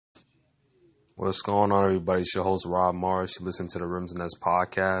What's going on, everybody? It's your host, Rob Morris. You listen to the Rims&Nets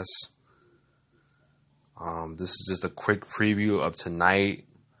podcast. This is just a quick preview of tonight.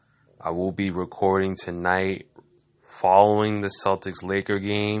 I will be recording tonight following the Celtics-Laker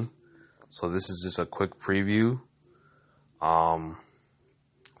game. So this is just a quick preview. Far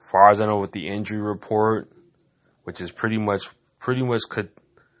as I know with the injury report, which is pretty much could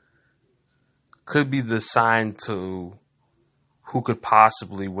be the sign to who could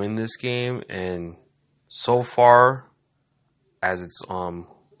possibly win this game. And so far, as it's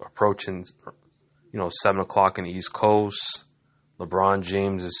approaching 7 o'clock in the East Coast, LeBron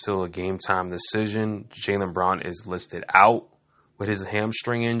James is still a game time decision. Jaylen Brown is listed out with his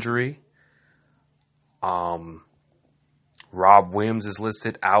hamstring injury. Rob Williams is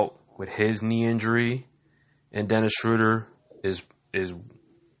listed out with his knee injury, and Dennis Schroeder is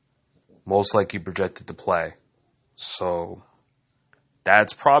most likely projected to play. So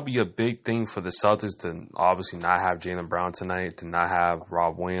that's probably a big thing for the Celtics, to obviously not have Jaylen Brown tonight, to not have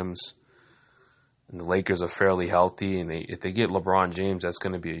Rob Williams. And the Lakers are fairly healthy, and if they get LeBron James, that's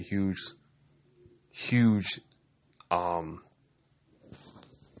going to be a huge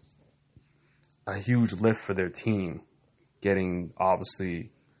lift for their team, getting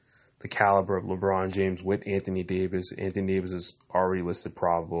obviously the caliber of LeBron James with Anthony Davis. Anthony Davis is already listed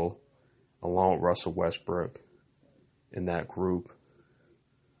probable, along with Russell Westbrook in that group.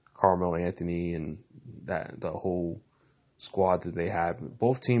 Carmelo Anthony and the whole squad that they have.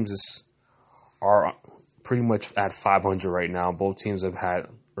 Both teams are pretty much at 500 right now. Both teams have had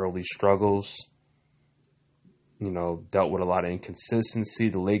early struggles, dealt with a lot of inconsistency.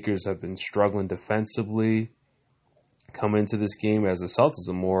 The Lakers have been struggling defensively coming into this game, as the Celtics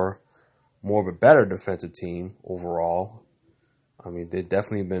are more of a better defensive team overall. I mean, they've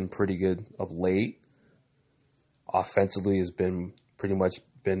definitely been pretty good of late. Offensively has been pretty much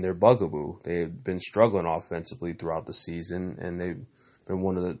been their bugaboo. They've been struggling offensively throughout the season, and they've been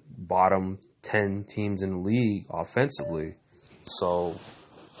one of the bottom 10 teams in the league offensively. So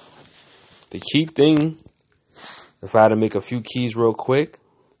the key thing, if I had to make a few keys real quick,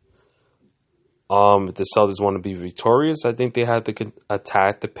 if the Celtics want to be victorious, I think they have to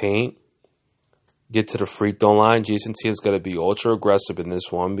attack the paint, get to the free throw line. Jason Tatum's got to be ultra aggressive in this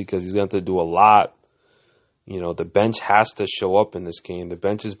one, because he's going to have to do a lot. The bench has to show up in this game. The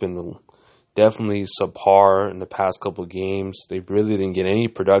bench has been definitely subpar in the past couple of games. They really didn't get any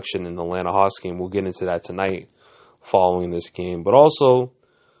production in the Atlanta Hawks game. We'll get into that tonight following this game. But also,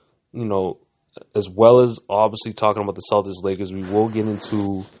 as well as obviously talking about the Celtics-Lakers, we will get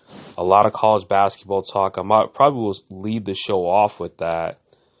into a lot of college basketball talk. I probably will lead the show off with that,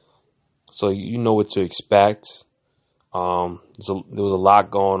 so you know what to expect. There was a lot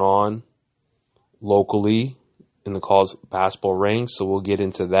going on locally in the college basketball ranks, so we'll get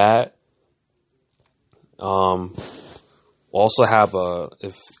into that. Also have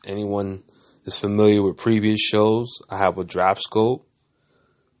if anyone is familiar with previous shows, I have a draft scope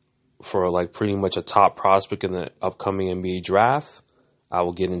for pretty much a top prospect in the upcoming NBA draft. I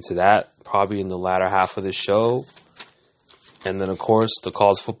will get into that probably in the latter half of the show. And then, of course, the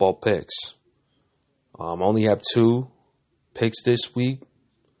college football picks. I only have 2 picks this week.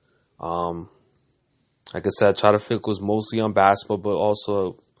 Like I said, I try to focus mostly on basketball, but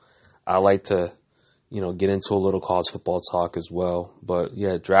also I like to, get into a little college football talk as well. But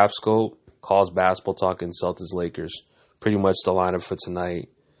yeah, draft scope, college basketball talk, and Celtics-Lakers. Pretty much the lineup for tonight.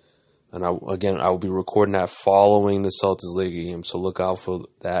 And I will be recording that following the Celtics-Lakers game, so look out for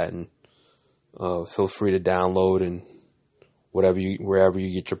that, and feel free to download and wherever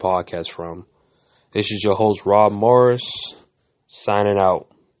you get your podcast from. This is your host, Rob Morris, signing out.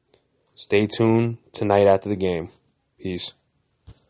 Stay tuned tonight after the game. Peace.